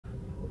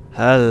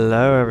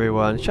Hello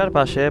everyone,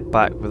 Shadowbash here,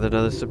 back with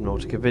another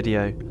Subnautica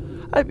video.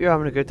 I hope you're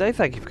having a good day.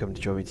 Thank you for coming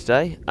to join me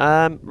today.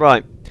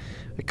 Right,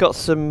 I've got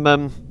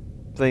some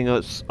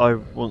things I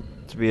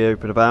want to be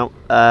open about.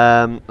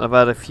 I've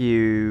had a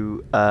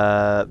few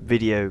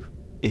video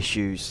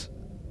issues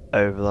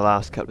over the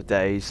last couple of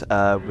days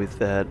with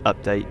an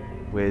update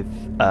with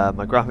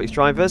my graphics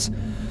drivers,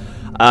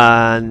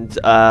 and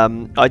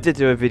I did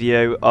do a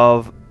video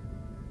of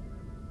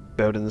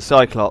building the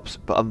Cyclops,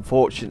 but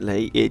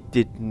unfortunately it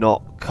did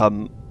not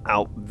come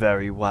out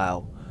very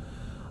well.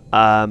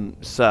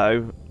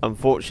 So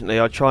unfortunately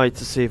I tried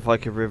to see if I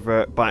could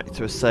revert back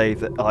to a save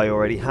that I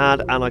already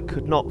had, and I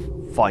could not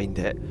find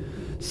it.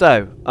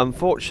 So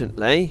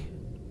unfortunately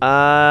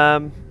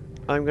I'm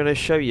going to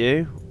show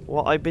you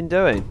what I've been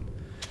doing,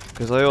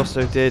 because I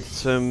also did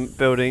some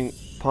building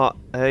part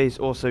A's,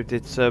 also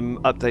did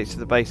some updates to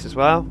the base as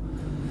well.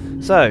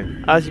 So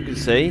as you can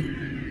see,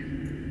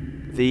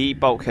 the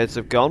bulkheads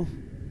have gone,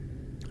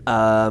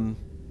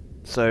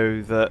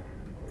 so that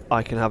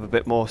I can have a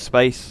bit more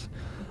space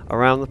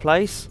around the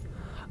place.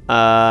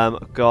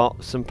 I've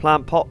got some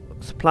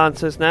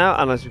planters now,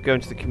 and as we go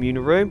into the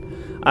communal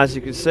room, as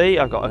you can see,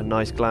 I've got a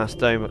nice glass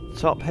dome at the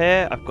top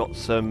here. I've got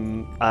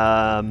some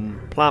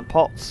plant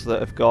pots that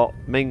have got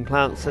Ming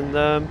plants in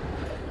them.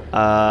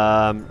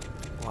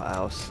 What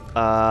else?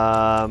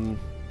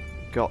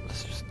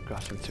 Let's just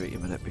grab some to eat a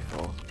minute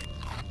before.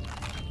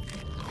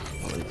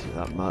 Not really do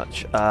that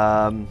much.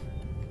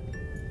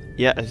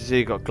 Yeah, as you see,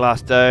 you've got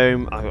glass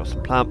dome. I've got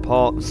some plant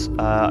pots.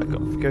 I've got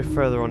to go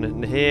further on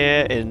in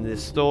here in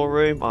this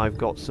storeroom. I've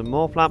got some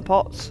more plant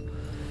pots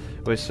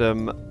with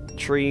some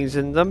trees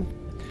in them.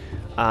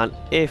 And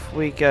if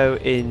we go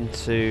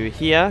into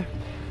here,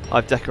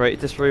 I've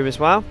decorated this room as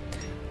well.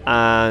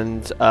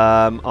 And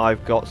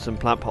I've got some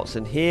plant pots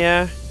in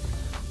here.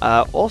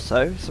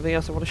 Also, something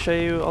else I want to show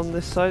you on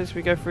this side as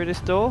we go through this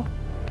door.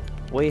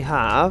 We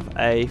have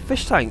a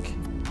fish tank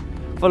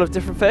full of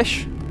different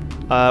fish,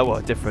 well,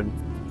 different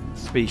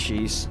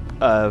species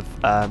of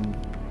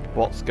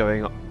what's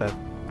going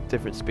on,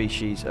 different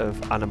species of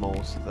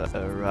animals that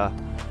are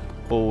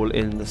all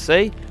in the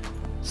sea.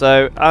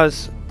 So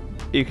as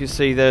you can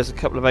see, there's a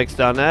couple of eggs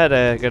down there.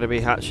 They're going to be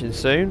hatching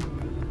soon.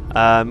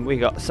 We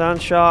got a sand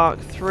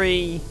shark,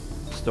 3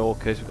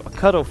 stalkers, we've got a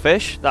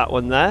cuttlefish, that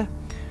one there.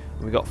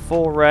 We've got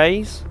 4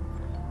 rays,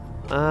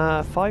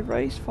 5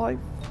 rays, 5?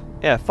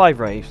 Yeah, 5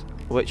 rays,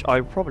 which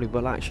I probably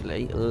will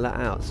actually let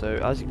out. So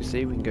as you can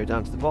see, we can go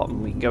down to the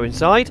bottom, we can go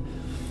inside.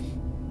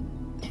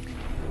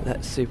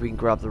 Let's see if we can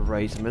grab the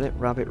rays in a minute.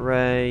 Rabbit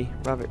ray,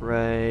 rabbit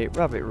ray,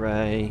 rabbit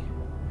ray.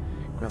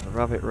 Grab the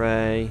rabbit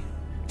ray,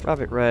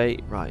 rabbit ray.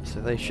 Right, so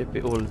they should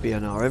all be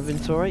in our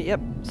inventory. Yep,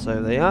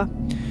 so they are.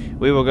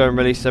 We will go and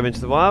release them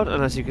into the wild,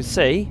 and as you can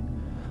see,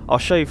 I'll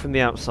show you from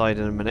the outside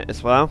in a minute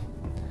as well.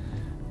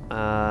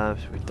 So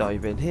we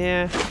dive in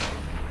here,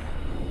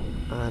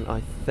 and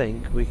I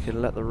think we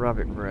can let the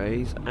rabbit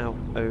rays out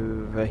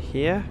over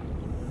here,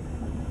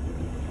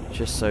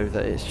 just so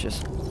that it's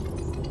just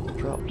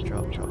drops.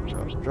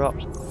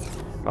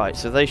 Right,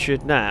 so they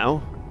should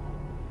now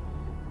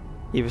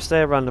either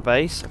stay around the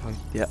base.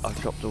 Yeah, I've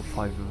dropped all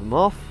 5 of them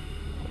off.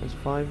 There's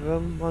 5 of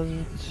them.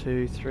 1,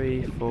 2,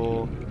 3,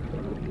 4.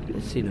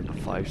 Let's see number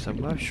 5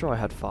 somewhere. I'm sure I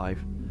had 5.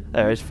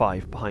 There is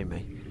 5 behind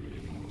me.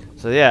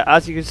 So yeah,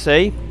 as you can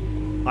see,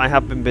 I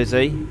have been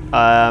busy.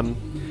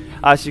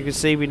 As you can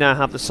see, we now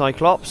have the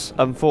Cyclops.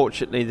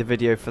 Unfortunately, the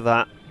video for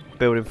that,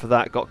 building for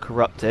that, got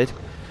corrupted,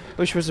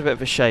 which was a bit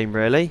of a shame,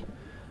 really.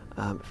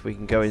 If we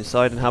can go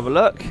inside and have a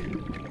look.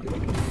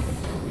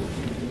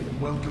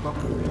 Welcome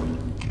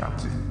aboard,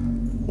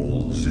 Captain.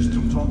 All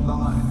systems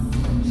online.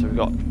 So we've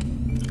got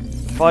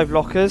 5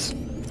 lockers,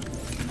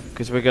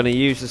 because we're going to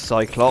use the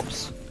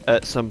Cyclops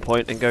at some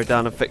point and go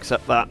down and fix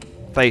up that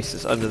face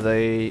that's under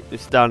the,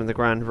 it's down in the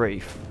Grand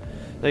Reef.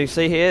 Now you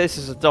see here, this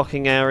is a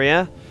docking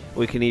area.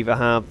 We can either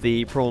have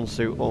the prawn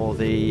suit or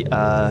the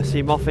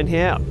sea moth in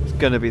here. It's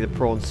going to be the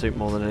prawn suit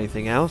more than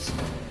anything else.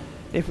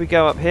 If we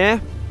go up here,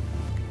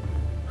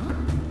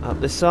 up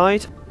this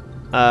side,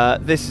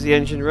 this is the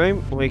engine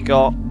room. We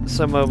got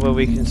somewhere where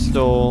we can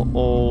store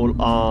all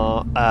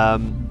our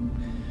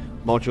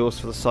modules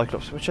for the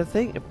Cyclops, which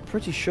I'm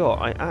pretty sure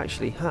I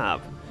actually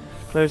have.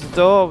 Close the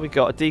door. We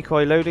got a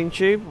decoy loading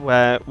tube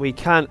where we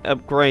can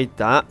upgrade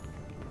that,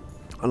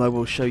 and I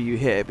will show you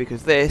here,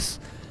 because this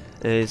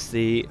is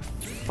the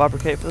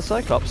fabricate for the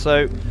Cyclops.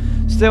 So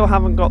still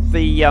haven't got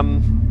the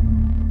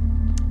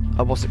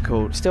what's it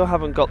called? Still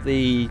haven't got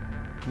the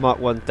Mark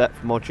 1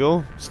 depth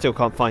module. Still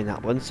can't find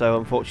that one, so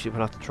unfortunately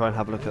we'll have to try and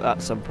have a look at that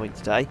at some point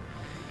today.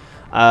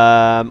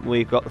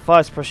 We've got the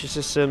fire suppression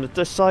system,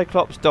 the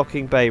Cyclops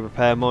docking bay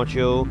repair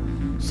module,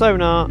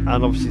 sonar,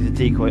 and obviously the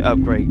decoy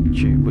upgrade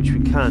tube, which we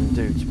can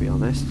do, to be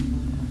honest.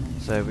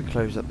 So we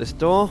close up this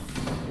door.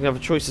 We have a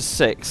choice of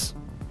 6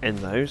 in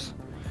those.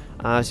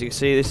 As you can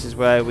see, this is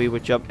where we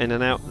would jump in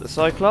and out the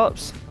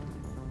Cyclops.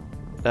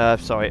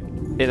 Sorry,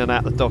 in and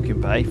out the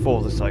docking bay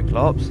for the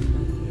Cyclops.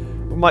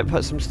 We might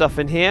put some stuff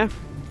in here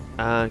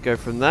and go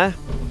from there.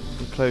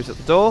 We close up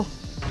the door,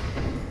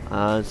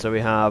 and so we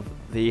have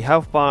the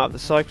health bar of the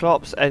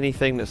Cyclops,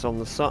 anything that's on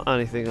the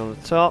anything on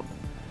the top.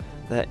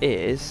 There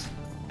is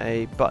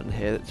a button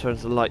here that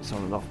turns the lights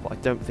on and off, but I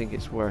don't think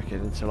it's working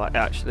until I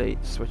actually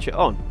switch it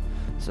on.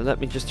 So let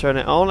me just turn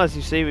it on. As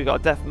you see, we've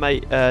got def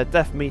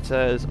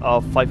meters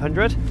of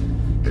 500. So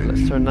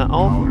let's turn that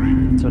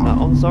on. Turn that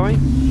on, sorry.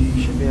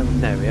 Should be able.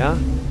 There we are.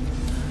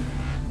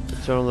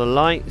 Turn on the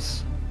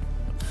lights.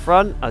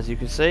 Front, as you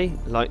can see,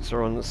 lights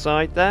are on the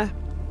side there.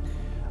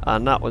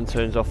 And that one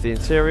turns off the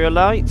interior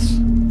lights.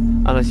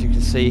 And as you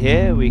can see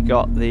here, we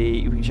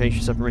can change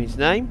the submarine's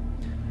name,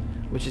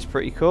 which is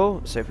pretty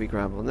cool. So if we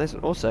grab on this,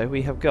 and also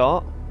we have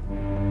got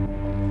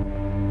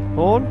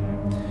horn.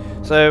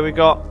 So we've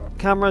got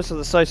cameras on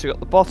the side. So we've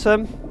got the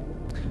bottom,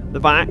 the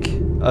back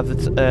of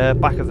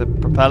the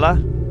propeller,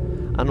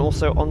 and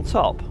also on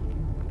top.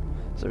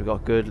 So we've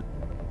got good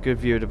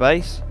view of the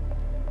base.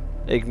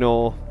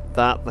 Ignore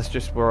that. That's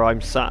just where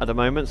I'm sat at the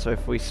moment. So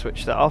if we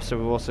switch that off, so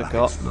we've also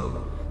got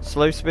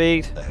slow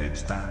speed,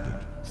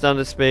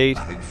 standard speed,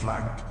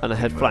 and a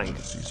head flank.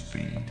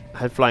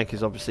 Head flank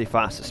is obviously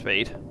faster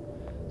speed.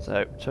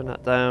 So turn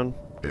that down.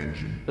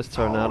 Let's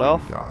turn that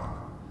off,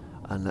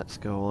 and let's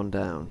go on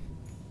down.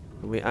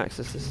 Can we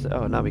access this?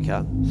 Oh, now we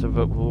can. So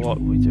what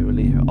we do, we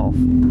leave it off.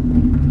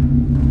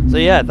 So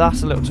yeah,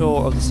 that's a little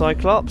tour of the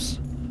Cyclops.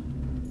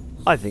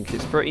 I think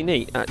it's pretty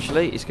neat,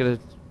 actually. It's going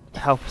to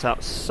help us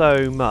out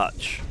so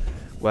much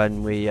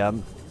when we...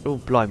 oh,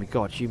 blimey,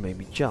 God, you made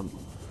me jump.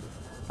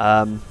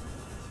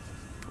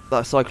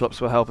 That Cyclops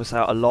will help us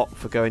out a lot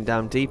for going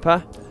down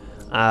deeper.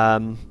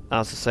 As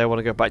I say, I want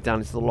to go back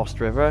down into the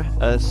Lost River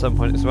at some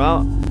point as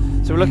well.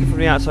 So we're looking from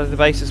the outside of the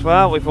base as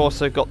well. We've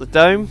also got the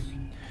dome,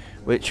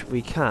 which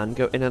we can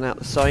go in and out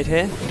the side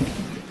here.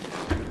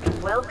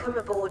 Welcome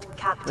aboard,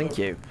 Captain. Thank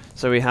you.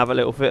 So we have a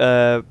little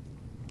bit,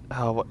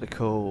 what they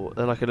call,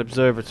 they're like an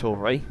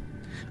observatory.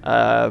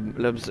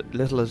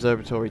 Little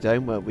observatory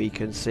dome where we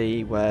can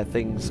see where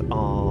things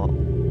are,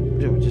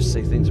 just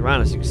see things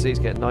around us. You can see it's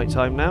getting night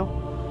time now.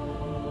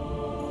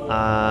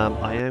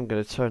 I am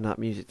going to turn that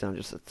music down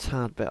just a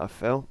tad bit, I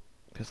feel,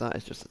 because that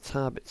is just a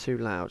tad bit too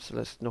loud. So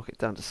let's knock it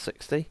down to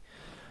 60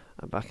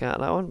 and back out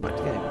of that one, back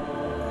to game.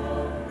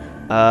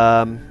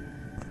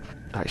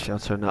 Actually, I'll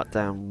turn that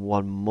down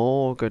one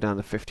more, go down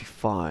to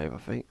 55, I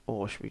think,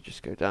 or should we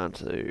just go down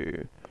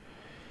to...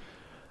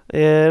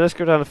 Yeah, let's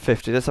go down to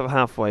 50. Let's have a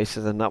halfway,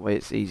 so then that way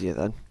it's easier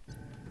then.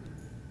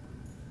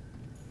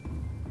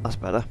 That's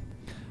better.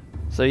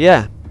 So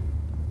yeah,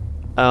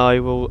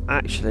 I will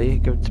actually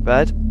go to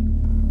bed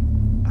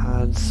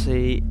and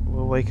see.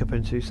 We'll wake up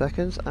in 2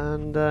 seconds,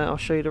 and I'll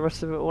show you the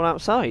rest of it all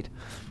outside.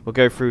 We'll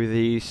go through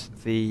the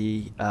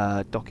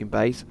docking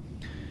bays.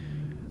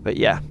 But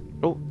yeah,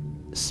 oh,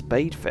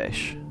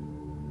 spadefish.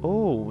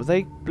 Oh, were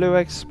they blue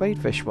egg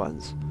spadefish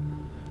ones?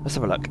 Let's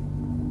have a look.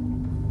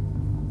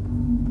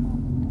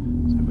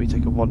 We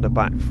take a wander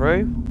back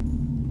through.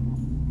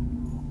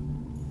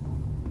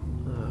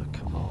 Oh,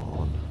 come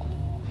on.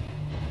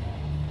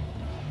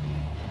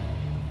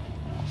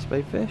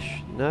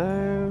 Spadefish?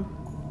 No.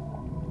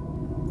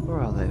 Where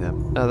are they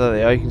then? Oh, there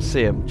they are. You can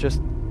see them.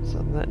 Just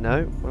something that.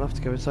 No, we'll have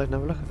to go inside and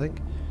have a look, I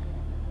think.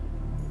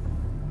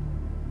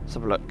 Let's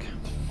have a look.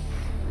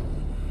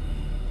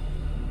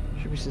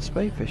 Should be some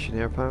spadefish in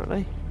here,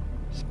 apparently.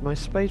 My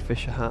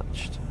spadefish are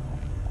hatched.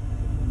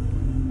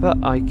 But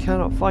I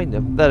cannot find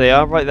them. There they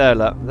are, right there,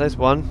 look. There's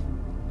one.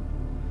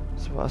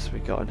 So what else have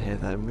we got in here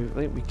then? I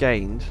think we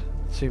gained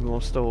 2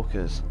 more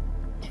stalkers.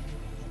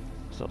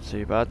 It's not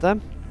too bad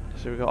then.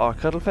 So we've got our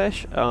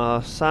cuttlefish,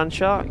 our sand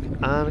shark,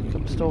 and a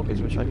couple of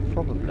stalkers, which I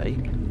probably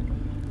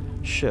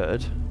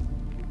should...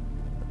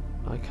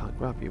 I can't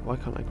grab you. Why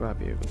can't I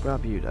grab you? I'll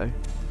grab you though.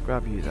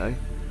 Grab you though.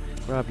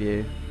 Grab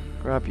you.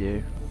 Grab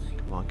you.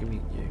 Come on, give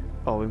me you.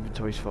 Oh,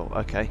 inventory's full.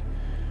 Okay.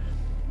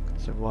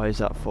 So why is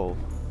that full?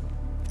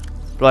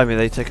 Blimey,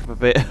 they take up a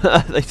bit.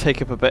 They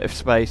take up a bit of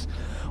space.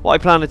 What I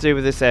plan to do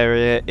with this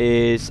area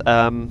is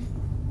to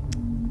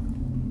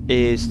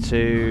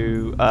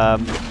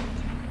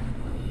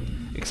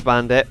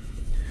expand it.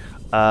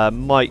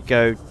 Might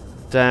go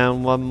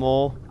down one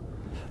more,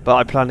 but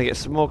I plan to get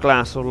some more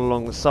glass all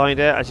along the side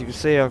here. As you can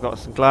see, I've got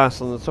some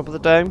glass on the top of the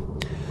dome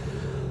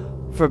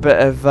for a bit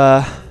of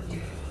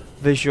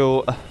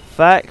visual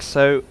effects.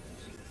 So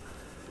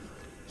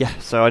yeah,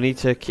 so I need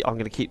to. I'm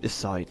going to keep this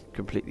side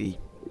completely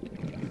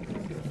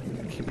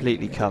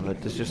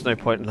covered. There's just no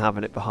point in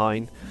having it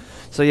behind.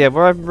 So yeah,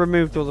 where I've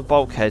removed all the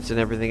bulkheads and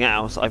everything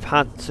else, I've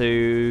had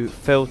to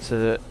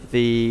filter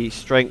the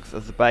strength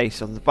of the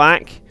base on the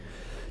back,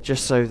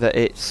 just so that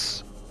it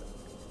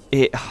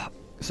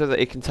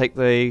can take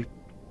the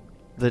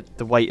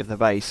weight of the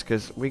base,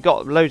 because we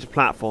got loads of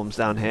platforms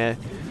down here,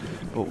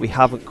 but we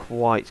haven't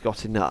quite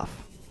got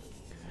enough.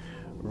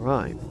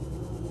 Right.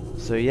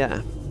 So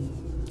yeah,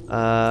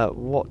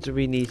 what do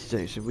we need to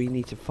do? So we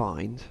need to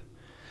find.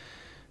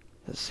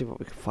 Let's see what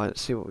we can find.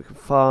 Let's see what we can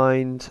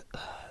find.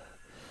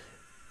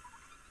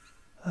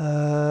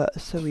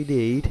 So we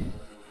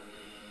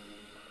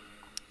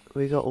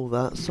got all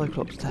that.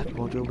 Cyclops tech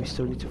module we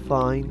still need to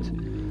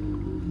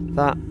find.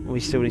 That we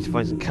still need to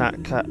find some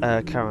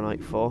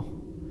Caronite for.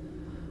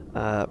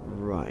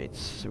 Right,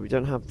 so we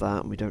don't have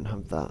that and we don't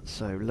have that,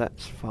 so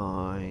let's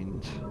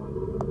find...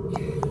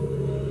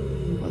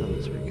 What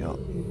else have we got?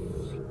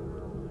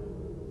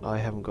 I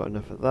haven't got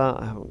enough of that,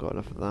 I haven't got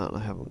enough of that, and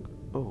I haven't...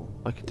 Oh,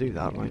 I could do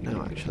that right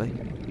now actually.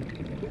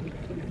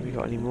 Have we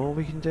got any more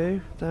we can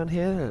do down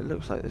here? It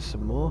looks like there's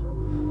some more.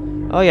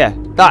 Oh yeah,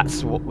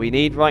 that's what we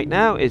need right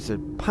now, is a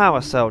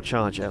power cell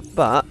charger,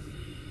 but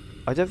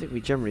I don't think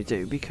we generally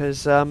do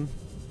because,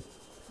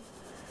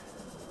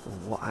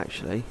 what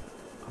actually?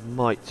 I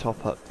might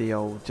top up the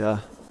old,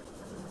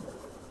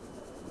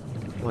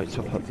 what's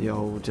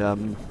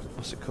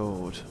it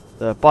called?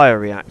 The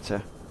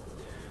bioreactor.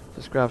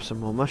 Let's grab some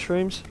more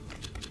mushrooms.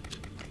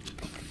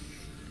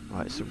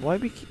 Right, so why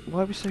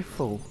are we so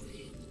full?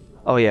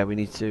 Oh yeah, we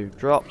need to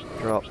drop.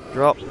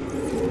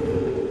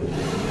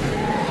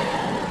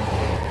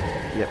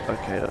 Yep,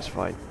 okay, that's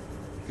fine.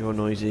 You're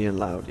noisy and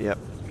loud, yep.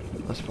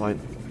 That's fine.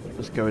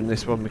 Let's go in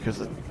this one because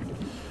the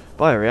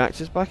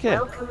bioreactor's back here.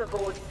 Welcome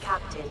aboard,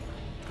 Captain.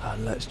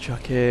 And let's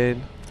chuck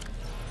in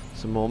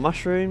some more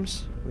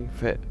mushrooms. We can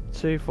fit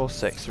 2, 4,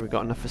 6, so we've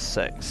got enough for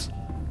 6.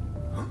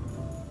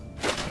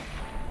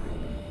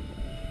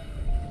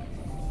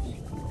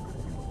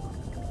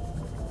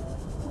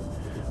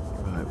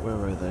 Right, where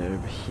are they?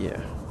 Over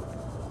here.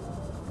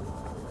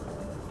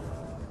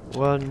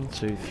 1,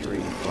 2, 3, 4,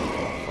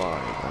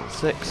 5, and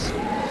 6.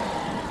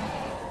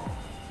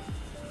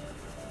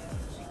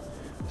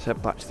 Let's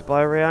head back to the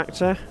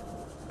bioreactor.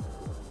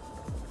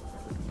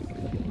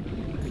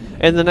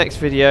 In the next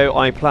video,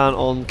 I plan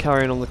on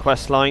carrying on the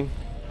quest line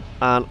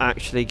and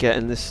actually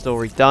getting this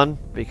story done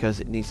because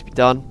it needs to be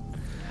done.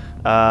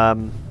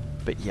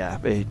 But yeah,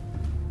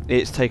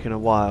 it's taken a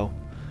while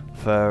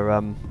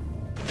for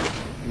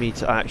me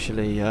to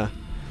actually get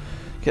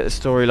the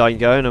storyline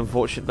going,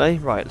 unfortunately.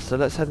 Right, so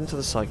let's head into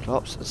the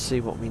Cyclops and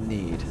see what we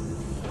need.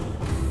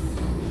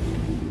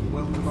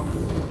 Welcome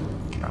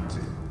aboard,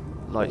 Captain.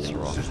 Lights are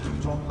All off.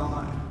 systems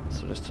online.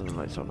 So let's turn the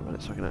lights on a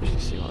minute so I can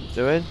actually see what I'm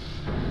doing.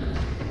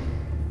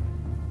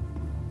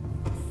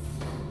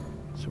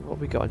 So what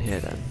have we got in here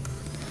then?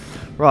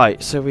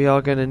 Right, so we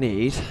are going to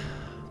need...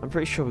 I'm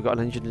pretty sure we've got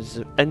an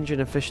engine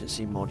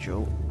efficiency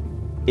module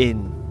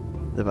in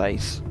the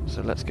base.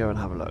 So let's go and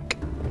have a look.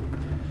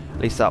 At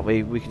least that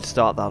way we can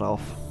start that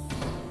off.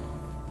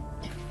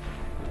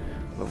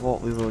 But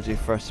what we will do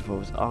first of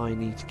all is I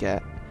need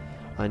that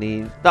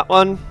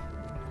one.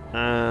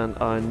 And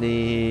I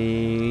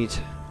need...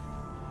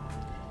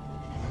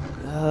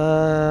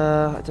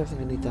 I don't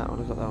think I need that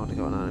one. I got that one. I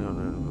got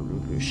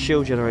that.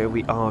 Shield generator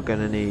we are going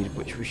to need,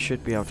 which we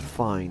should be able to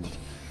find.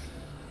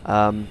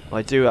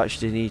 I do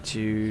actually need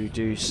to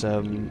do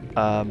some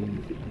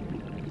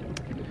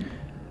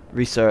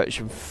research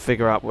and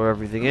figure out where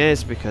everything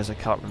is because I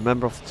can't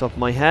remember off the top of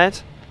my head.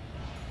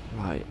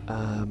 Right.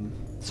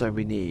 So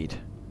we need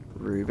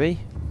ruby,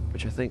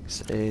 which I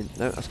think's in.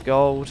 No, that's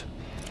gold.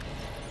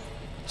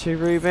 2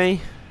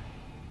 ruby,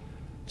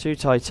 2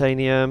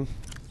 titanium.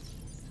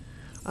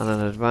 And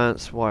an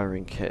advanced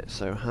wiring kit.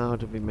 So how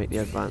do we make the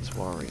advanced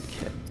wiring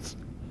kit?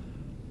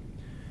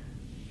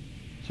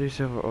 2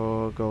 silver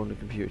ore, golden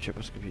computer chip,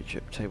 what's a computer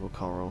chip? Table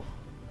coral.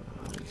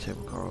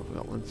 Table coral, we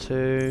got 1,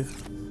 2.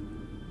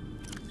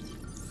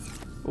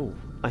 Oh,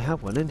 I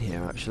have one in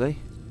here actually.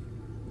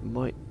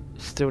 Might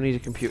still need a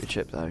computer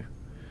chip though.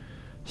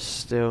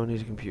 Still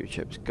need a computer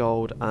chip. It's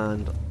gold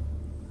and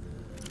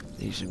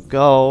need some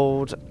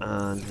gold,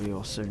 and we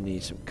also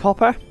need some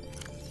copper.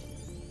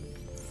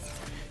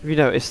 If you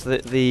notice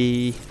that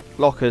the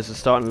lockers are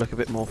starting to look a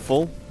bit more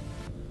full,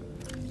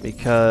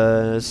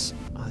 because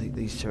I think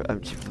these 2 are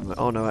empty for them.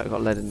 Oh no, I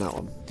got lead in that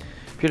one.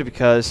 Purely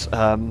because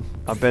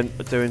I've been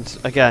doing,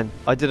 again,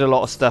 I did a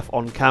lot of stuff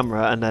on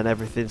camera and then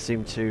everything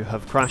seemed to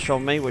have crashed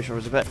on me, which I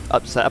was a bit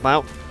upset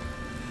about.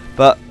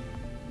 But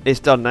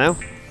it's done now,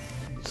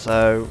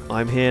 so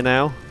I'm here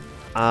now,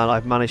 and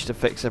I've managed to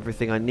fix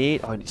everything I need.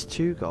 Oh, it's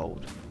 2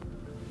 gold.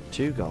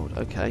 2 gold,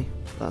 okay,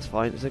 that's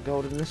fine. Is there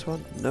gold in this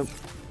one? Nope.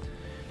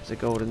 Is there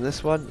gold in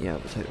this one? Yeah,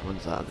 we'll take the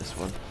ones out of this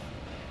one.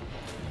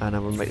 And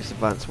then we'll make this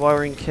advanced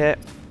wiring kit.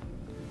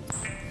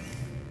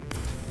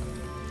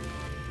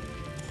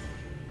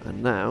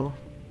 And now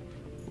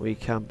we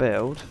can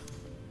build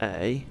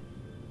a...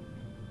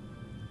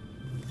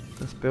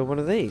 Let's build one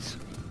of these.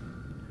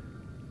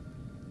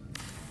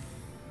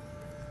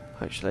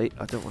 Actually,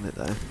 I don't want it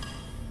there.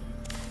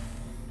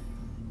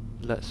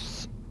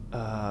 Let's...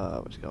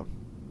 where's it gone?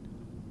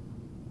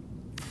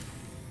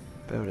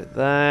 Build it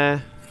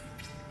there.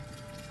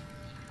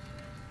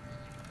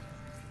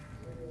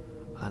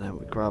 And then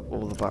we grab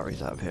all the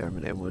batteries out of here a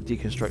minute and we'll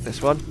deconstruct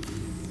this one.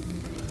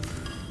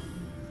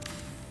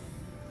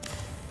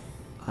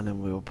 And then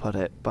we'll put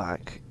it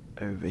back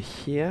over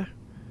here.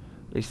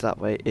 At least that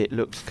way it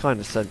looks kind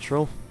of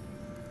central.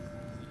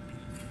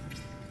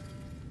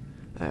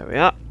 There we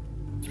are.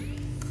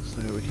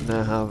 So we can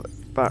now have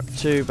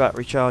 2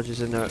 battery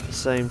chargers in there at the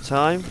same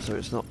time, so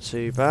it's not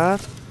too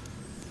bad.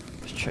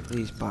 Let's check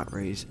these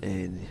batteries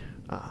in.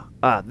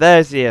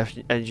 There's the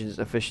engine's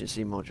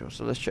efficiency module,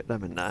 so let's check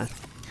them in there.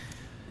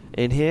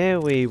 In here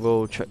we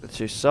will check the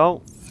 2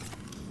 salt.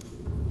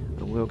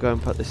 And we'll go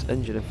and put this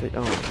engine in fit.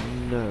 Oh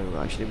no,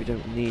 actually we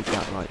don't need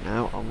that right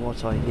now. And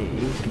what I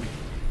need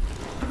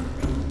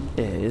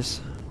is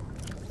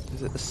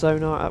it the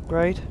sonar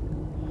upgrade?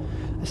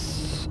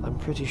 I'm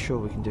pretty sure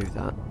we can do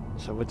that.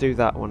 So we'll do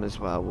that one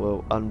as well.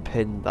 We'll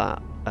unpin that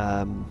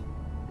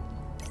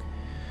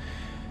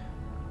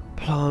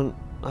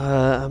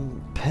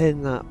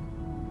pin that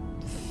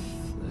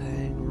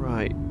thing,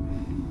 right.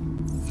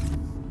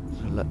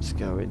 So let's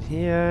go in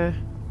here.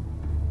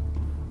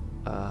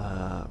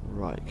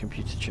 Right,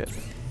 computer chip.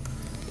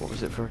 What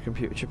was it for a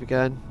computer chip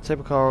again?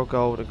 Table coral,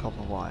 gold and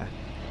copper wire.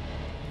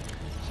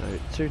 So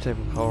 2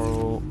 table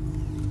coral.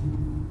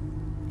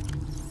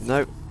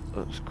 Nope,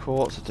 that's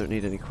quartz, I don't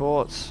need any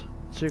quartz.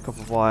 2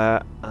 copper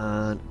wire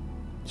and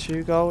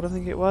 2 gold, I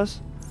think it was.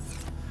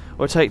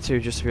 We'll take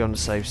 2 just to be on the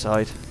safe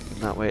side.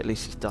 And that way at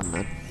least it's done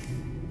then.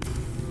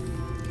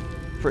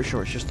 Pretty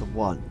sure it's just the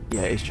 1.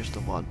 Yeah, it's just the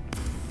 1.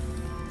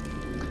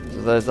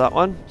 So there's that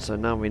one. So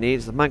now we need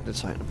is the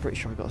magnetite. I'm pretty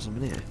sure I got some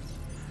in here.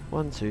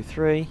 1, 2,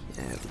 3.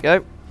 There we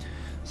go.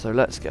 So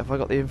let's get. Have I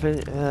got the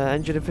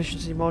engine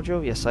efficiency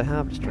module? Yes, I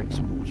have. Let's drink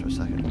some water a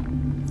second.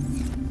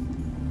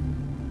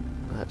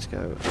 Let's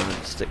go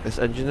and stick this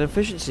engine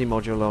efficiency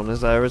module on as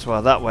there as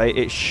well. That way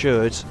it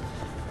should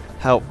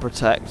help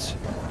protect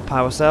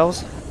power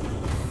cells.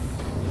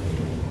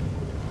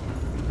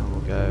 And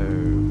we'll go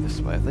this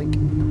way, I think.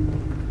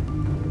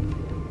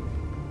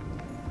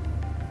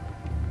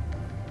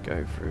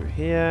 Go through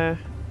here.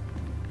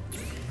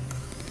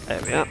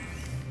 There we are.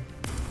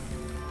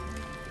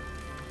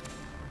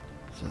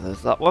 So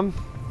there's that one.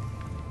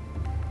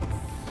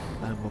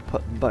 And we'll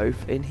put them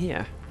both in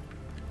here.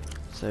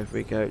 So if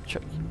we go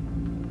chuck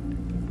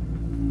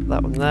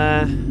that one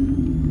there,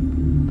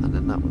 and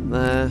then that one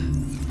there.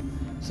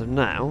 So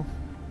now,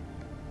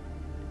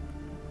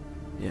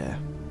 yeah.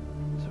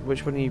 So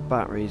which one of you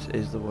batteries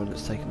is the one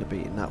that's taking the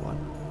beating? That one.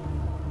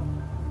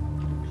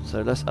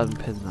 So let's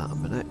unpin that a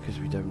minute because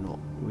we do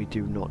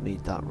not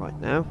need that right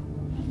now.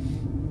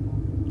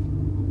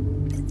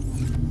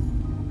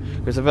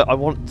 Because I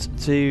want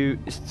to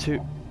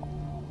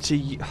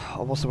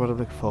what's the word I'm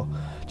looking for?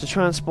 To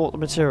transport the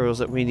materials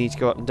that we need to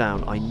go up and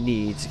down, I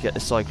need to get the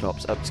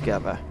cyclops up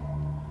together.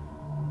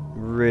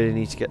 Really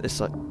need to get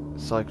this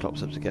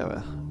cyclops up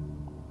together.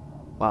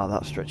 Wow,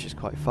 that stretches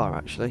quite far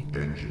actually.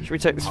 Should we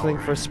take this thing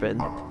for a spin?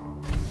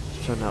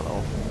 Let's turn that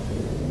off.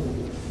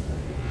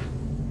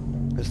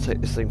 Let's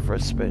take this thing for a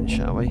spin,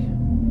 shall we?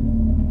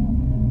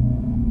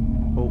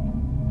 Oh.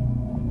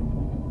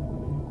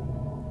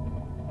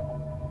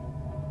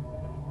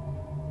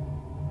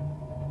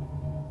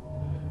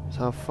 So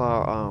how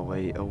far are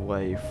we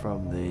away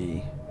from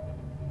the...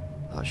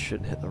 That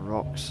shouldn't hit the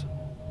rocks.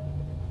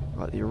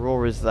 Right, the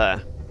Aurora's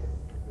there.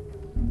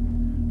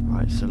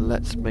 Right, so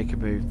let's make a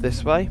move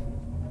this way.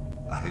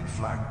 Ahead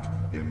flagged.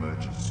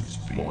 Emergency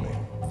speed.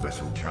 Warning.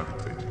 Vessel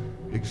calculated.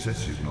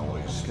 Excessive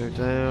noise. Go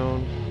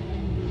down.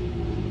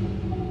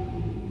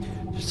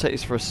 Just take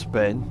this for a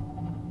spin.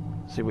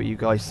 See what you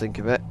guys think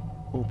of it.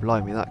 Oh,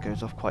 blimey, that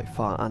goes off quite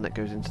far, and it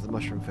goes into the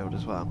mushroom field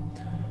as well.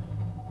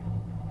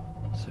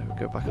 So we'll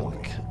go back on the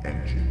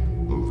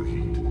engine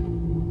overheat.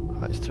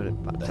 Right, let's turn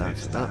it back down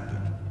to that.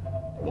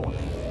 Warning.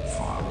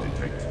 Fire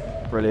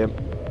detected. Brilliant.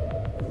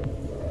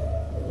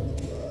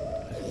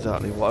 That's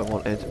exactly what I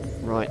wanted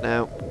right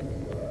now.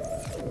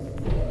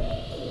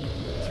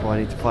 That's why I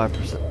need to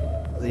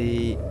 5%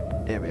 the...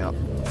 Here we are.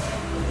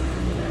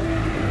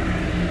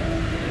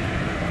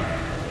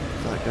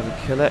 Is that going to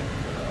kill it?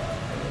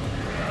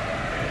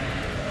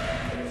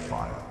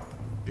 Fire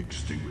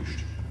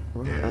extinguished.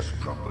 Right. Air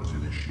scrubbers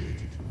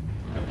initiated.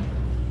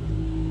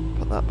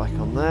 Put that back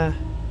on there.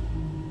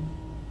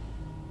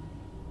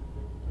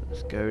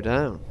 Let's go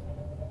down.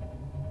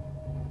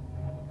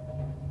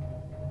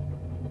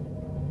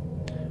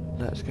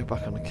 Let's go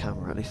back on the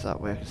camera, at least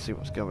that way I can see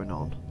what's going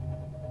on.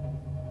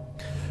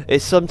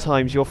 It's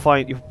sometimes you'll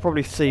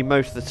probably see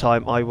most of the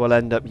time I will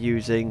end up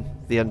using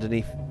the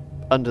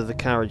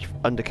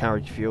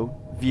undercarriage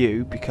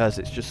view because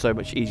it's just so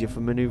much easier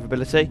for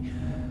manoeuvrability.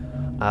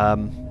 I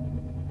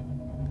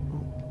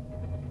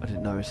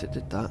didn't notice it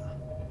did that.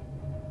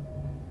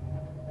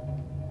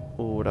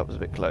 Oh, that was a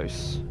bit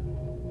close.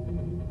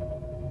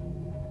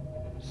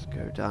 Let's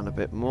go down a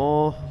bit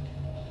more.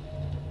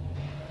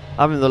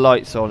 Having the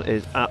lights on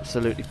is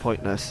absolutely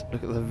pointless.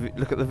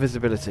 Look at the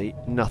visibility.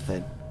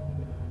 Nothing.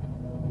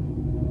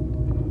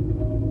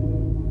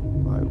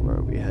 Right, where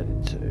are we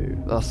headed to?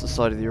 That's the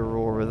side of the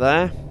Aurora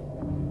there.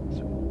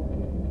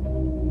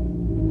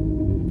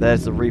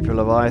 There's the Reaper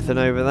Leviathan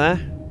over there.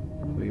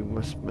 We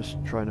must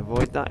try and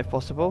avoid that if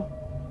possible.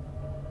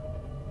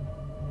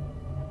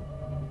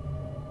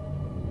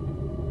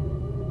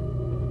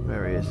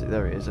 Where he is?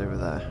 There he is over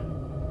there.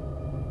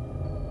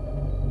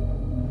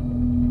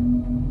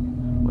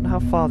 Wonder how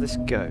far this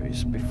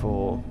goes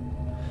before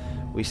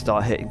we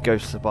start hitting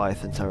Ghost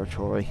Leviathan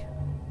territory.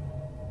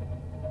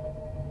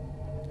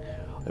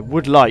 I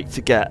would like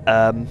to get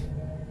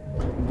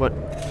what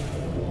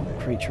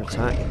creature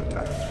attack?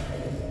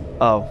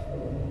 Oh,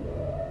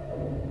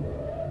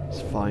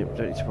 it's fine. We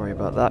don't need to worry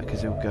about that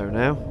because he'll go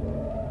now.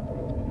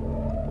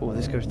 Oh,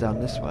 this goes down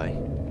this way.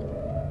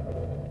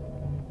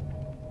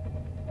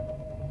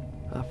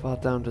 How far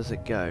down does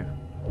it go?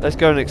 Let's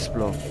go and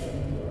explore.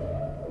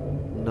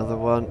 Another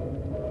one.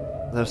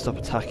 They'll stop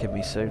attacking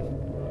me soon.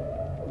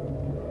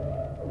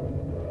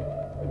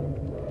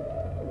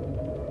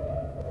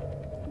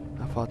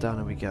 How far down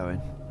are we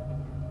going?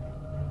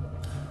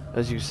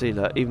 As you can see,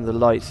 look, even the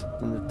lights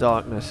in the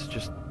darkness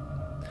just...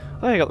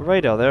 Oh, you got the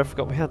radar there. I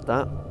forgot we had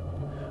that.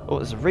 Oh,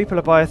 there's a Reaper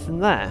Leviathan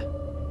there.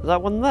 Is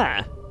that one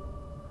there?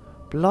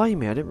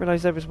 Blimey, I didn't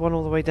realise there was one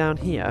all the way down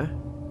here.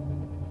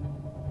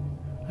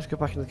 Let's go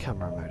back into the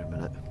camera mode a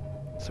minute.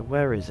 So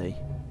where is he?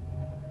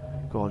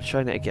 Go on,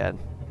 shine it again.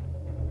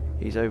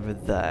 He's over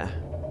there.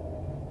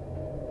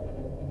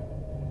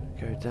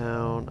 Go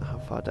down. How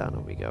far down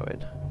are we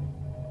going?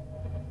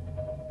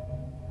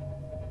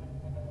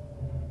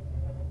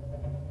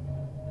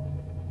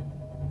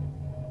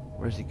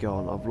 Where's he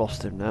gone? I've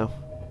lost him now.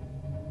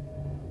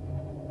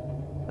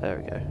 There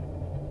we go.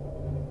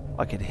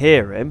 I can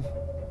hear him.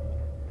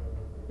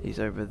 He's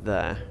over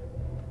there.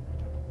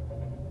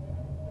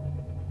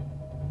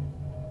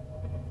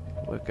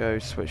 We'll go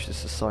switch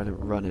this to silent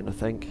running, I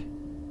think.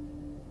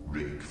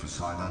 Rig for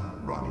silent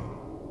running.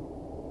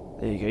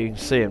 There you go, you can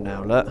see him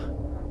now, look.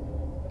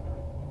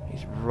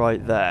 He's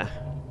right there.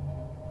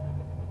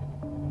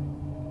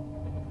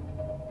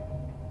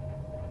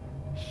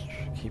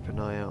 Just keep an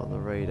eye out on the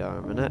radar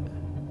a minute.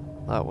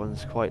 That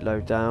one's quite low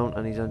down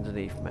and he's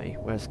underneath me.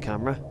 Where's the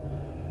camera?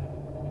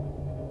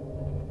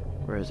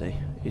 Where is he?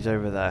 He's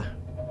over there.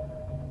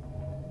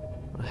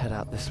 I'll head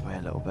out this way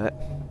a little bit.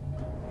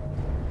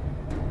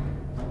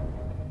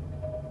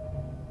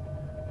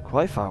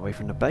 Quite far away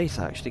from the base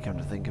actually, come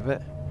to think of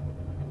it.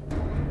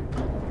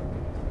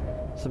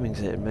 Something's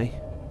hitting me.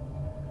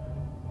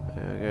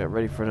 Get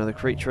ready for another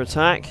creature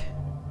attack.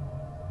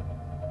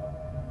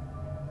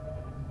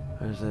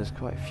 There's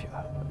quite a few.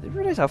 I didn't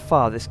realise how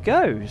far this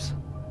goes.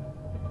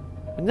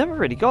 I've never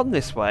really gotten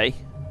this way,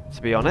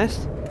 to be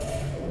honest.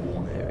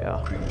 Here we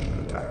are.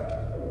 Creature attack.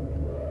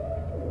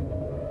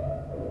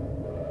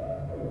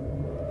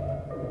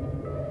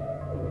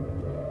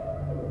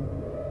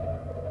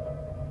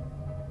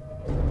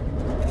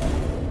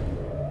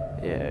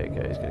 Yeah,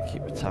 okay, he's going to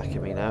keep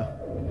attacking me now.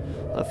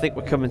 I think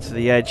we're coming to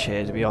the edge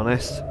here, to be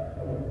honest.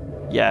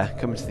 Yeah,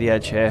 coming to the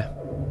edge here.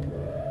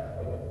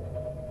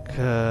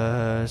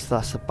 Because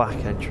that's the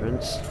back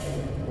entrance.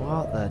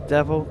 What the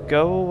devil?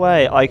 Go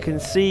away. I can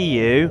see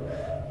you.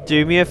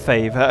 Do me a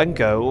favour and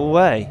go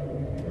away.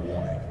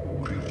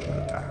 Warning. Creature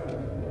attack.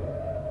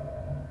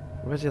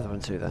 Where's the other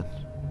one to then?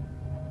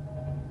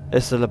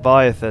 It's the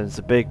Leviathans,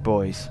 the big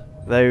boys.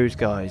 Those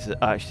guys that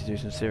actually do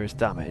some serious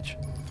damage.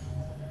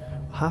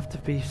 Have to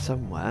be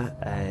somewhere.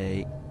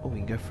 Oh, we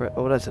can go for it.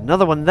 Oh, there's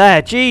another one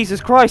there.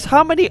 Jesus Christ,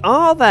 how many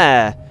are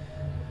there?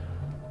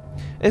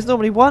 There's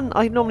normally one.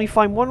 I normally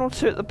find one or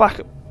two at the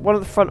back, one at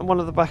the front and one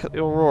at the back at the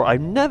Aurora. I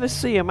never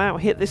see them out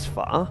hit this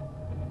far.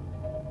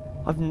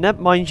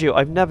 Mind you,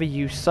 I've never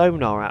used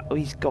sonar out. Oh,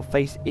 he's got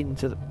phased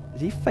into the.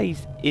 Is he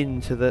phased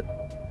into the?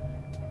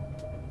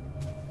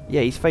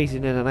 Yeah, he's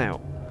phasing in and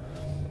out.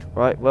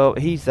 Right. Well,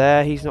 he's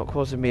there. He's not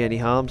causing me any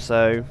harm,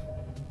 so.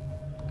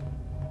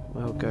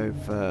 We'll go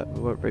for.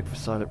 We won't rig for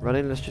silent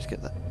running. Let's just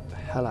get the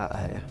hell out of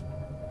here.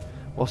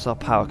 What's our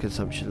power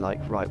consumption like?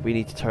 Right, we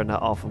need to turn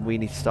that off and we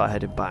need to start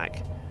heading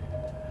back.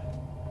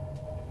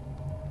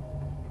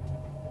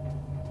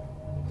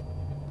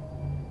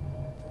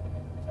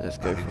 Let's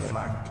go for it.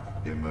 Flagged.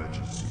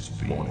 Emergency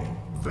speed. Warning.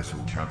 Vessel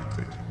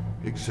calculating.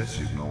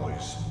 Excessive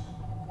noise.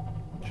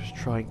 Just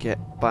try and get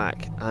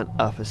back and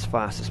up as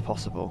fast as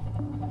possible.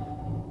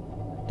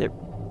 Yep.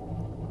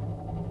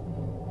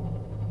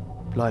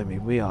 Blimey,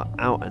 we are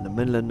out in the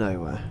middle of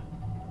nowhere.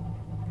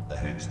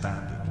 Ahead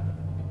standing.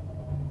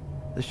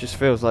 This just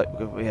feels like,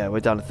 yeah,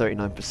 we're down to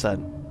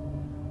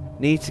 39%.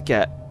 Need to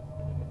get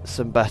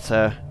some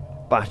better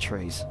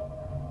batteries.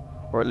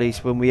 Or at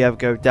least when we ever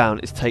go down,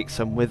 is take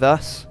some with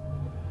us.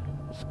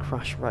 There's a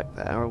crash wreck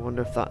there. I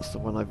wonder if that's the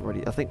one I've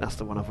already... I think that's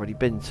the one I've already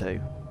been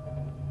to.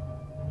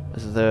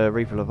 There's the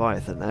Reaper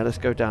Leviathan there. Let's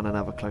go down and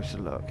have a closer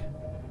look.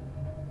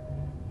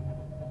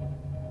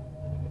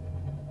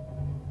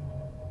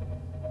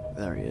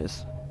 There he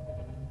is.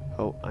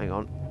 Oh, hang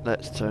on.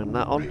 Let's turn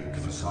that on. Rig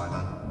for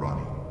silent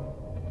running.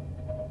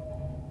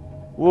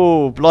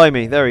 Whoa,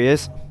 blimey, there he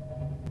is.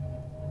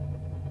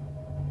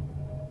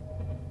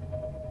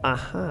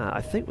 Aha,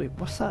 I think we...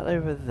 What's that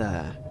over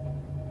there?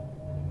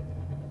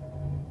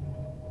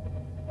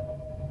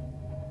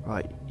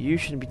 Right, you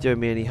shouldn't be doing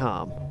me any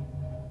harm.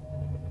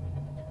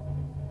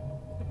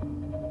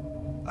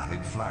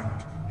 Ahead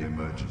flagged.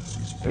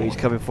 Emergency speed. Oh, he's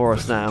coming for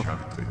us now.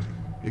 Calculating.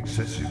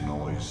 Excessive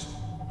noise.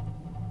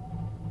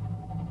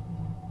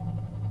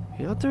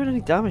 You're not doing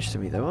any damage to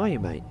me though, are you,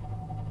 mate?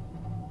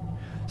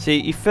 See,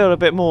 you feel a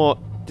bit more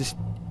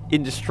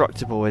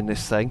indestructible in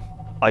this thing,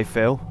 I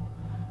feel.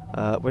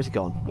 Where's he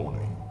gone?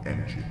 Warning.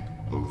 Engine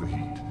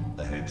overheat.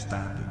 Ahead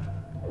standing.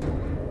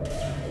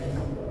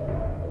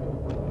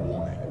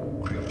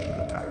 Warning.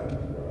 Creature attack.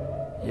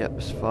 Yep,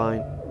 it's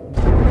fine.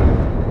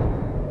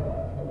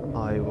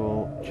 I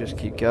will just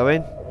keep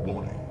going.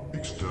 Warning.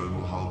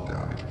 External hull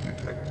damage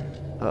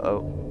detected.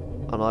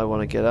 Uh-oh. And I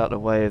want to get out of the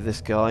way of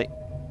this guy.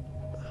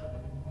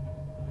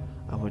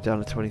 And we're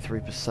down to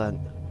 23%.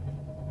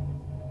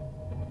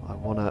 I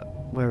want to...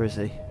 Where is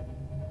he?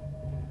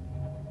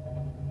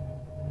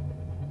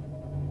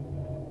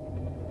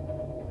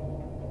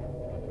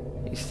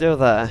 He's still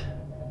there.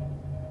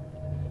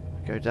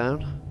 Go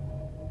down.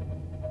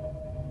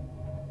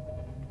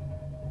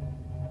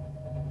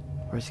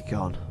 Where's he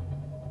gone?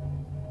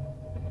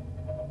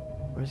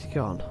 Where's he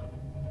gone?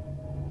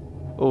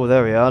 Oh,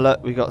 there we are.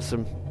 Look, we got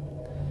some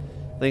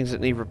things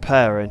that need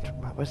repairing.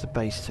 Where's the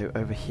base to?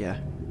 Over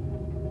here.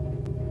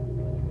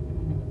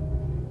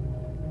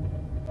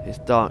 It's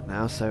dark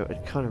now, so I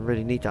kind of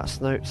really need that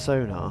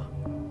sonar.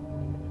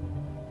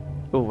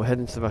 Oh, we're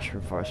heading to the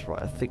mushroom forest.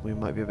 Right, I think we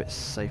might be a bit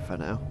safer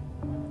now.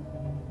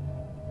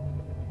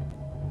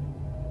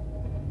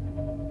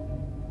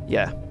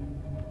 Yeah.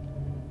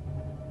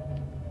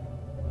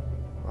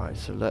 Right,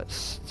 so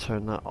let's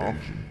turn that off.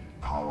 Engine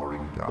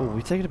powering down. Oh,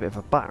 we've taken a bit of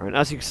a battering.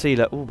 As you can see,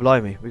 look, oh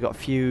blimey, we got a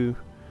few.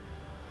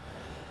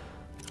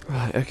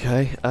 Right,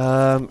 okay.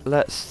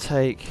 Let's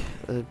take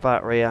the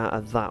battery out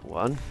of that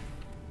one,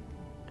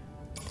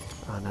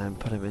 and then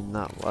put him in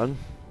that one.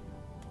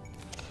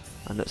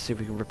 And let's see if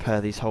we can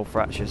repair these hull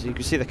fractures. You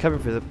can see they're coming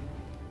through the.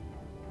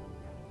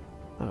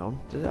 Hang on,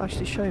 did it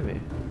actually show me?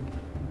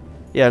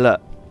 Yeah,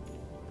 look,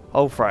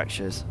 hull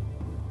fractures,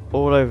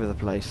 all over the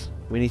place.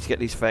 We need to get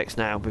these fixed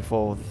now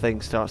before the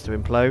thing starts to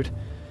implode,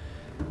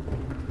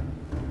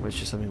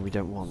 which is something we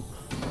don't want.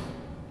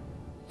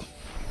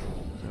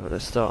 So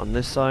let's start on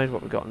this side.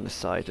 What we've got on this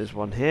side is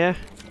one here.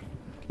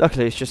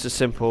 Luckily it's just a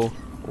simple...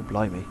 Oh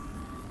blimey.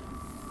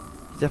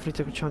 He definitely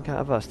took a chunk out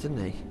of us,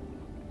 didn't he?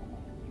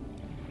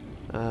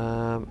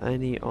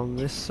 Any on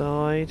this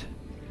side?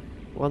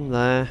 One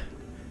there.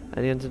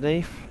 Any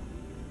underneath?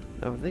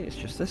 No, I think it's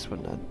just this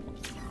one then.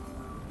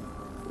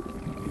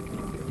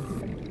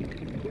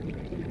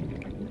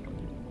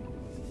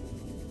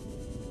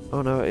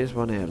 Oh no, it is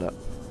one here, look.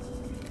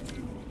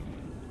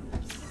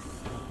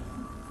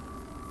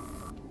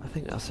 I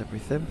think that's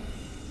everything.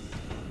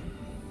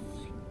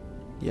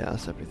 Yeah,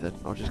 that's everything.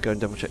 I'll just go and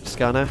double check the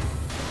scanner.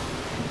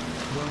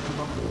 Welcome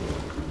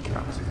aboard,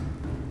 Captain.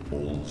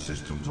 All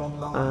systems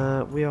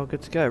online. We are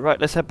good to go. Right,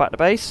 let's head back to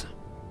base.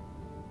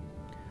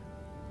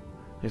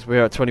 Because we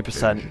are at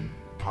 20%. Engine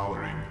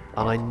powering.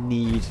 And I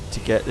need to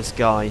get this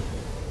guy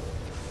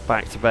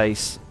back to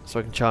base so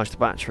I can charge the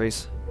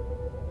batteries.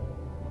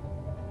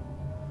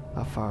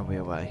 How far are we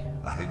away?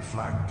 Ahead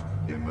flanked.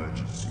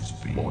 Emergency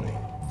speed. Warning.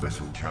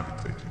 Vessel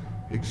calculating.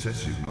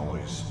 Excessive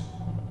noise.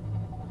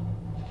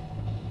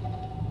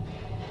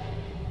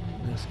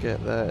 Let's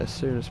get there as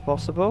soon as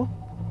possible.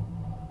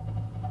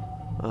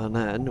 And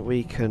then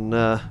we can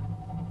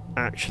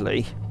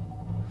actually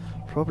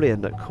probably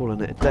end up calling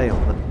it a day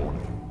on them.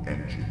 Warning.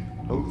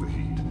 Engine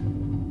overheat.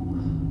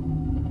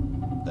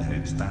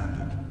 Ahead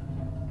standard.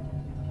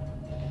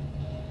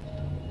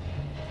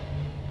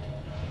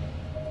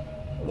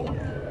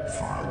 Warning.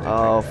 Fire detected.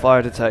 Oh,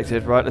 fire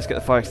detected. Right, let's get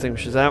the fire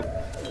extinguishers out.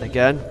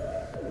 Again.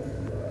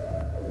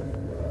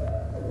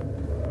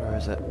 Where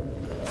is it?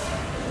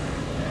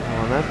 Come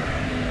on then.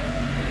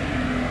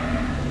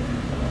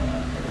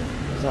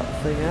 Is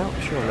that thing out?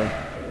 Surely.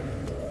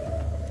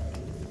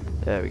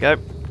 There we go.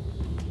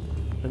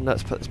 And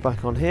let's put this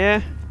back on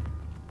here.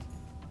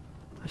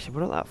 Actually,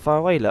 we're not that far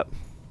away, look.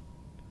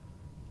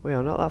 We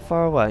are not that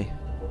far away.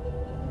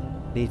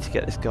 Need to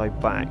get this guy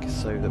back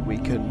so that we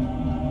can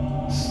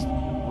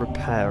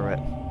repair it.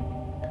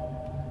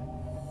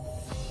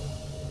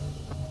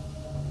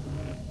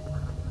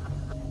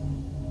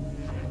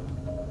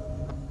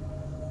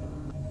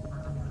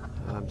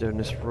 I'm doing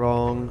this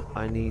wrong.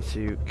 I need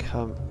to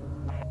come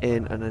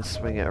in and then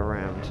swing it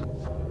around.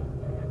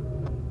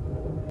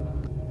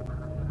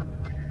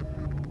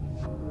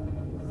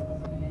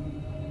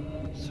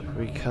 So if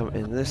we come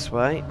in this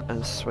way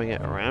and swing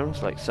it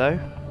around like so.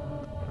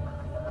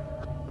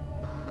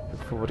 And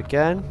forward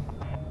again.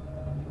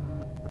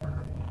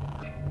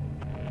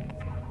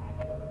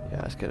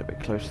 Yeah, let's get a bit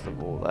close to the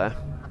wall there.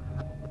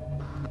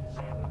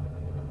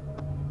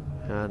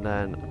 And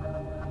then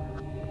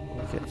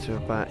we get to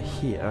about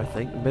here, I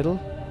think, middle.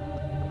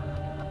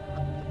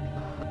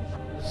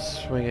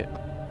 Swing it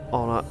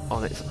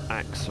on its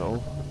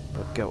axle,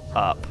 but go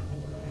up.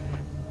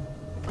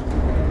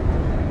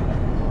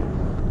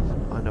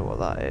 I know what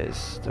that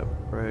is. Don't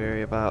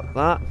worry about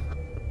that.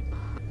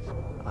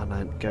 And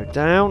then go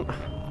down.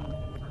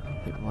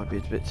 I think it might be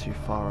a bit too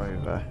far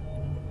over.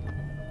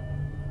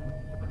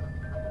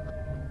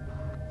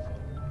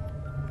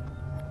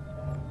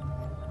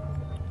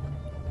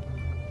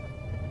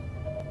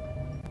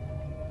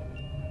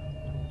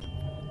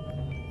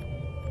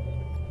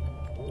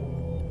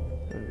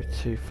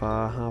 Too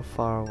far. How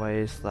far away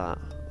is that?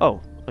 Oh,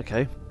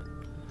 okay.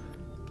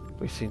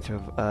 We seem to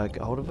have got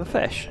hold of a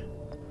fish.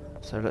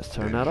 So let's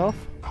turn that off.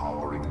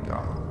 Powering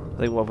down. I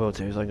think what we'll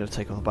do is I'm going to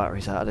take all the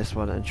batteries out of this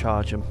one and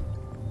charge them.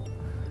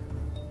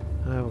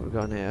 What we've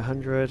got in here?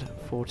 100,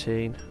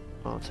 14.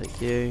 I'll take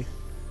you.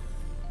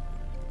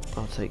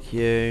 I'll take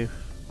you.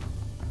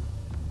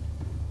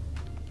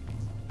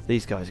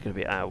 These guys are going to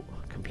be out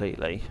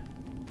completely.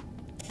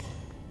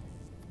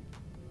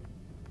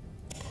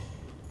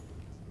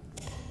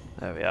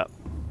 There we are.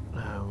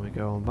 Now we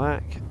go on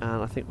back,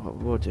 and I think what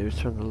we'll do is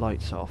turn the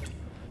lights off,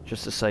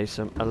 just to save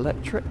some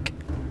electric.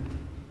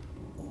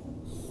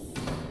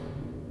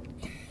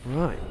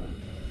 Right.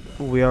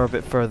 We are a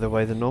bit further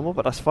away than normal,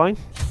 but that's fine.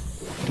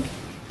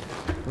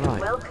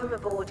 Right. Welcome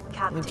aboard,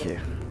 Captain. Thank you.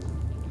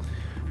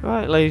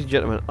 Right, ladies and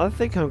gentlemen, I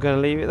think I'm going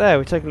to leave it there.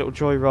 We're taking a little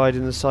joyride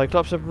in the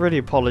Cyclops. I'm really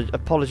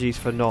apologies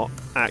for not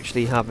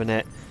actually having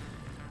it,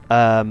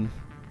 not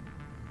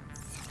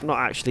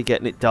actually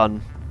getting it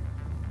done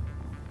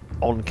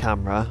on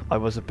camera. I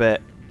was a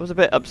bit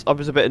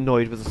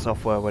annoyed with the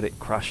software when it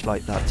crashed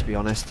like that, to be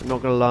honest. I'm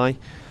not going to lie.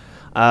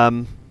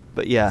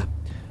 But yeah.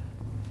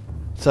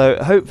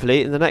 So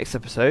hopefully in the next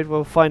episode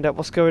we'll find out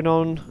what's going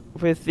on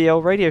with the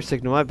old radio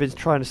signal. I've been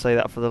trying to say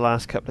that for the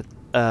last couple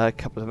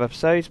of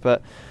episodes,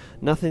 but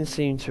nothing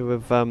seemed to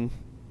have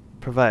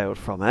prevailed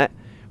from it,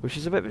 which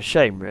is a bit of a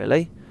shame,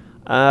 really.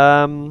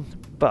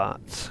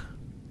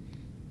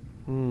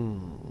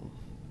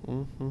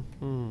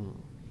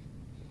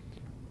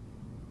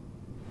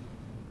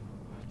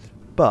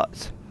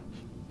 But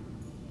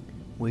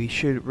we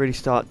should really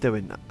start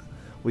doing that.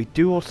 We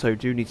also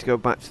need to go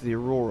back to the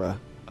Aurora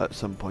at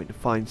some point to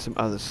find some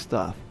other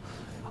stuff.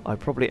 I'll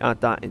probably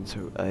add that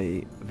into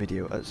a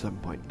video at some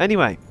point.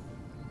 Anyway,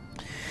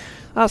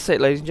 that's it,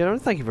 ladies and gentlemen.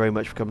 Thank you very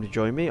much for coming to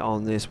join me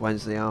on this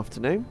Wednesday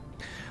afternoon.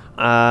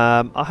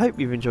 I hope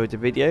you've enjoyed the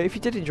video. If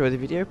you did enjoy the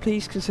video,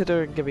 please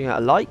consider giving it a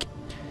like.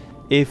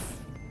 If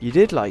you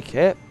did like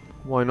it,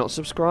 why not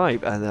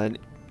subscribe and then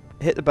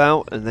hit the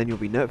bell, and then you'll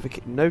be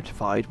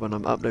notified when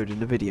I'm uploading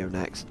the video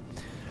next.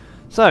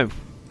 So,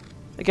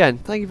 again,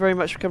 thank you very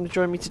much for coming to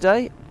join me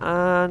today,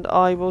 and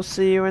I will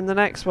see you in the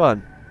next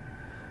one.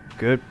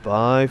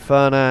 Goodbye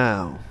for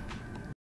now.